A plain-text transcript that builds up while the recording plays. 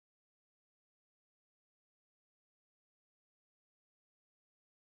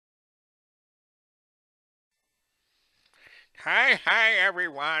Hi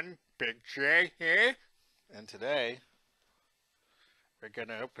everyone. Big J here. And today we're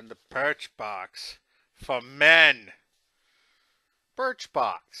gonna open the Birchbox for men.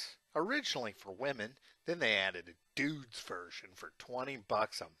 Birchbox, originally for women, then they added a dude's version for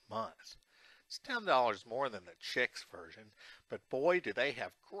 $20 a month. It's $10 more than the chicks version, but boy do they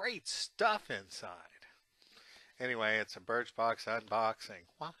have great stuff inside. Anyway, it's a Birchbox unboxing.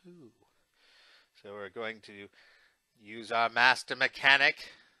 Wahoo! So we're going to use our master mechanic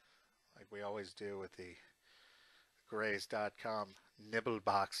like we always do with the Grays.com nibble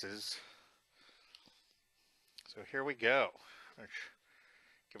boxes. So here we go. Let's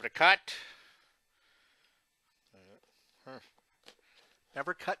give it a cut.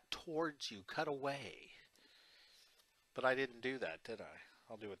 Never cut towards you, cut away. But I didn't do that, did I?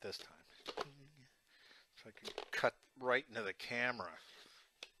 I'll do it this time. So I can cut right into the camera.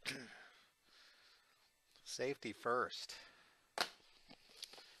 Safety first. Alright,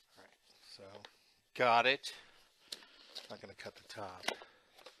 so got it. Not going to cut the top.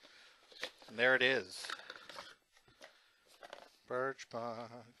 And there it is.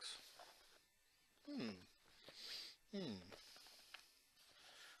 Birchbox.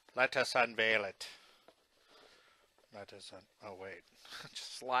 Let us unveil it. Oh wait. It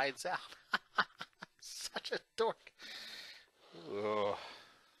just slides out. Such a dork. Ugh.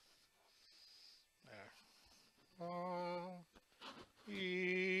 There.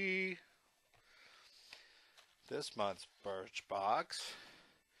 This month's Birchbox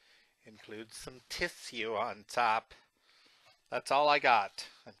includes some tissue on top. That's all I got.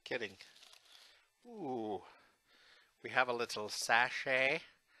 I'm kidding. Ooh. We have a little sachet.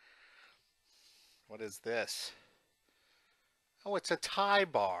 What is this? Oh, it's a tie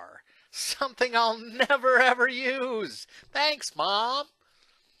bar. Something I'll never ever use. Thanks, Mom.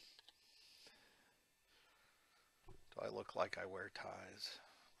 Do I look like I wear ties?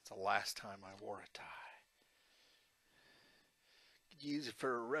 It's the last time I wore a tie. Could use it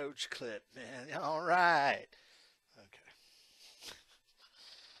for a roach clip, man. All right. Okay.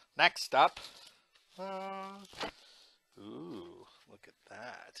 Next up. Ooh, look at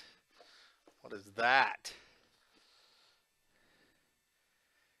that. What is that?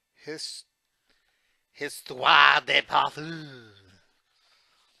 Histoire de parfum.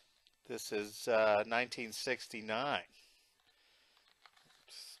 This is 1969.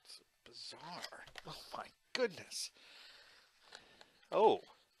 It's bizarre. Oh my goodness. Oh.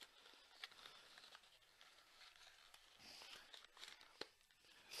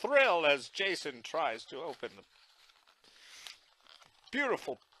 Thrill as Jason tries to open the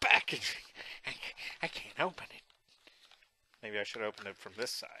beautiful packaging. I can't open it. Maybe I should open it from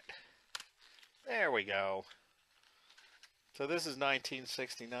this side. There we go. So this is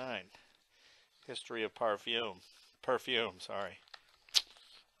 1969. History of perfume. Perfume, sorry.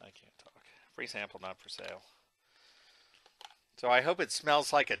 I can't talk. Free sample not for sale. So I hope it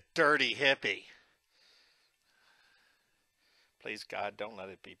smells like a dirty hippie. Please, God, don't let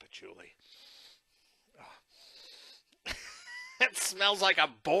it be patchouli. Oh. It smells like a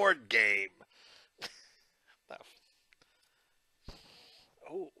board game.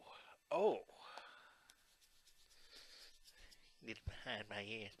 Oh. Get behind my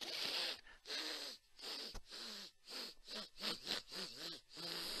ear.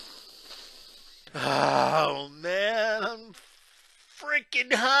 Oh, man, I'm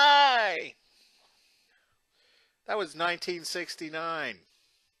freaking high. That was 1969.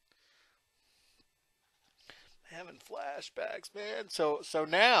 I'm having flashbacks, man. So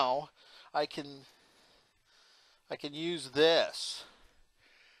now I can use this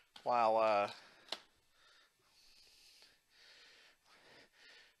while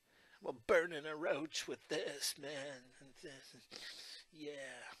burning a roach with this, man. Yeah,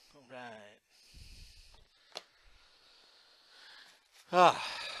 all right. Ah,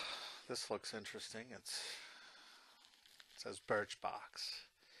 this looks interesting. It says Birchbox.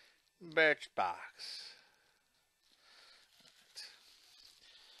 Birchbox.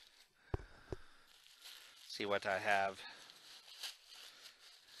 See what I have.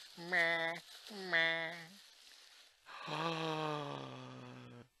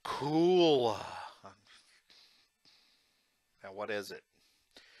 Cool. Now what is it?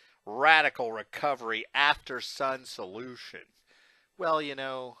 Radical Recovery After Sun Solution. Well, you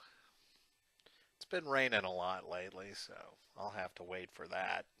know, it's been raining a lot lately, so I'll have to wait for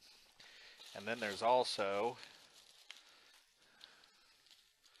that. And then there's also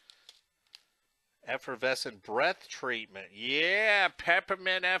effervescent breath treatment. Yeah,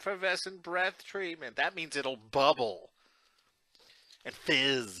 peppermint effervescent breath treatment. That means it'll bubble and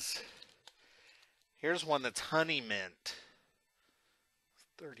fizz. Here's one that's honey mint.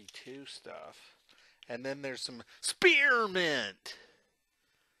 32 stuff. And then there's some spearmint.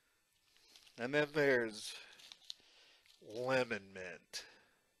 And then there's lemon mint.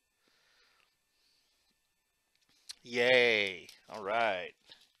 Yay. All right.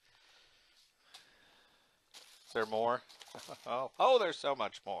 Is there more? Oh, there's so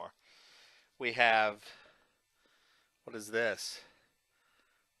much more. We have, what is this?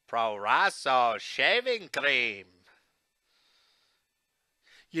 Proraso shaving cream.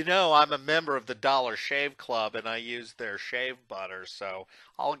 You know, I'm a member of the Dollar Shave Club and I use their shave butter, so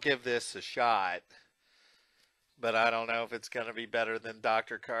I'll give this a shot. But I don't know if it's going to be better than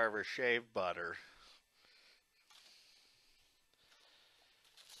Dr. Carver's shave butter.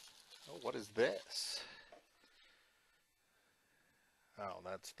 Oh, what is this? Oh,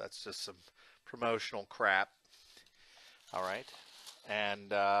 that's just some promotional crap. All right.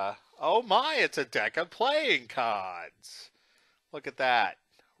 And, oh my, it's a deck of playing cards. Look at that.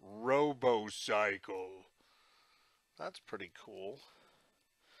 Robocycle. That's pretty cool.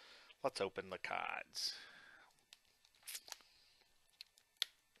 Let's open the cards.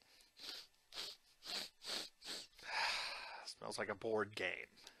 Smells like a board game.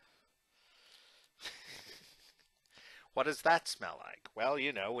 What does that smell like? Well,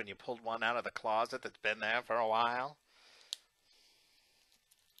 you know, when you pulled one out of the closet that's been there for a while.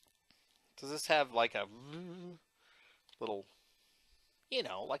 Does this have like a little, you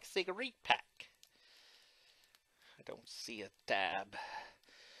know, like a cigarette pack? I don't see a tab.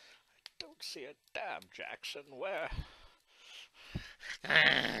 I don't see a tab, Jackson. Where?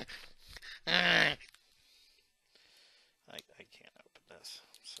 I can't open this.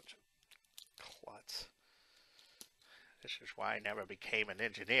 I'm such a klutz. This is why I never became an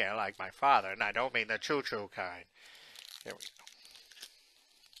engineer like my father, and I don't mean the choo-choo kind. Here we go.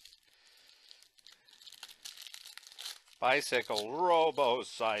 Bicycle,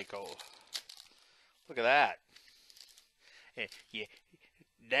 Robocycle. Look at that.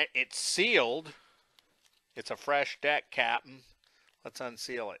 It's sealed. It's a fresh deck, Captain. Let's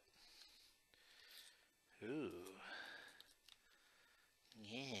unseal it. Ooh.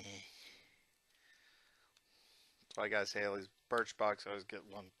 Yeah. So I gotta say, at least Birchbox, I always get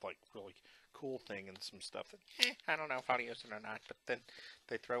one like really cool thing and some stuff that I don't know if I'll use it or not. But then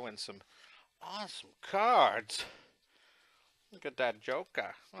they throw in some awesome cards. Look at that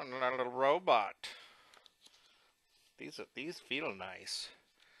Joker and that little robot. These feel nice.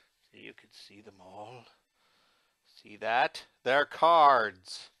 You can see them all. See that? They're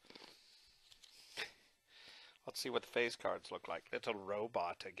cards. Let's see what the face cards look like. It's a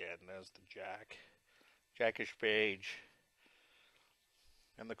robot again. There's the Jack. Jackish Page.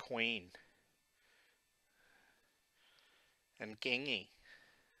 And the Queen. And Kingy.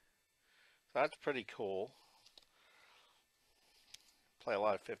 So that's pretty cool. Play a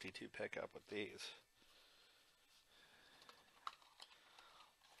lot of 52 pickup with these.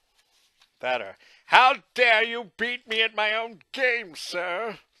 Better. How dare you beat me at my own game,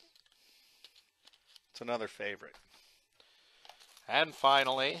 sir? It's another favorite. And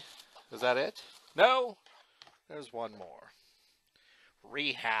finally, is that it? No, there's one more.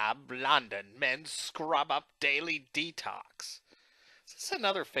 Rehab London Men's Scrub Up Daily Detox. Is this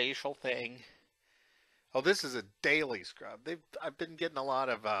another facial thing? Oh, this is a daily scrub. I've been getting a lot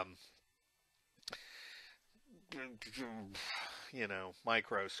of, you know,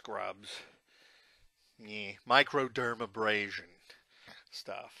 micro scrubs. Yeah, microdermabrasion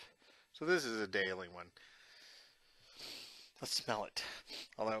stuff. So this is a daily one. Let's smell it.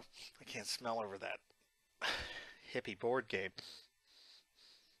 Although, I can't smell over that hippie board game.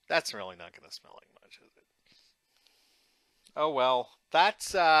 That's really not going to smell like much, is it? Oh, well.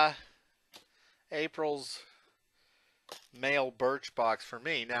 That's April's mail Birchbox for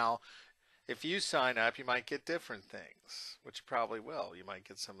me. Now, if you sign up, you might get different things, which you probably will. You might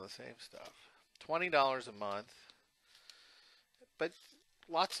get some of the same stuff. $20 a month. But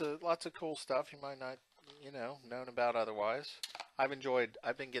lots of cool stuff you might not, you know, known about otherwise. I've been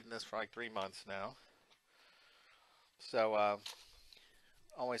getting this for like 3 months now. So,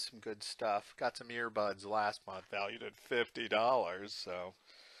 always some good stuff. Got some earbuds last month valued at $50.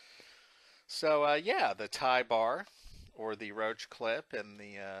 So, yeah, the Thai bar or the roach clip and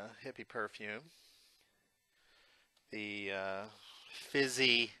the hippie perfume. The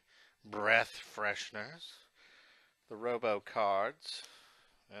fizzy breath fresheners. The robo cards.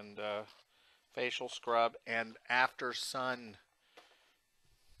 And facial scrub and after sun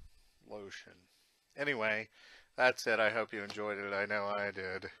lotion. Anyway, that's it. I hope you enjoyed it. I know I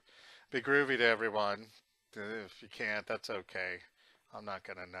did. Be groovy to everyone. If you can't, that's okay. I'm not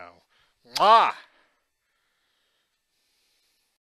going to know. Mwah!